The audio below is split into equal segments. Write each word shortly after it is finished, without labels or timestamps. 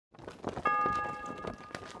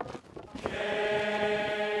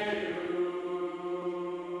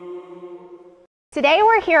Today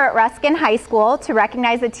we're here at Ruskin High School to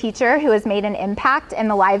recognize a teacher who has made an impact in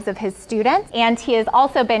the lives of his students, and he has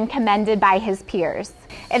also been commended by his peers.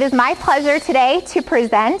 It is my pleasure today to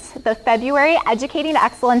present the February Educating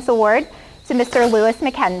Excellence Award to Mr. Lewis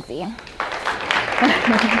McKenzie.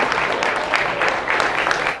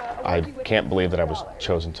 I can't believe that I was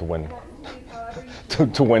chosen to win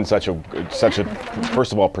to win such a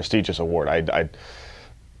first of all prestigious award.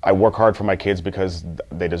 I work hard for my kids because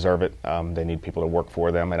they deserve it. They need people to work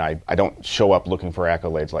for them, and I don't show up looking for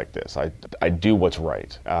accolades like this. I do what's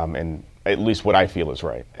right, and at least what I feel is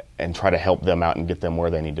right, and try to help them out and get them where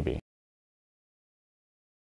they need to be.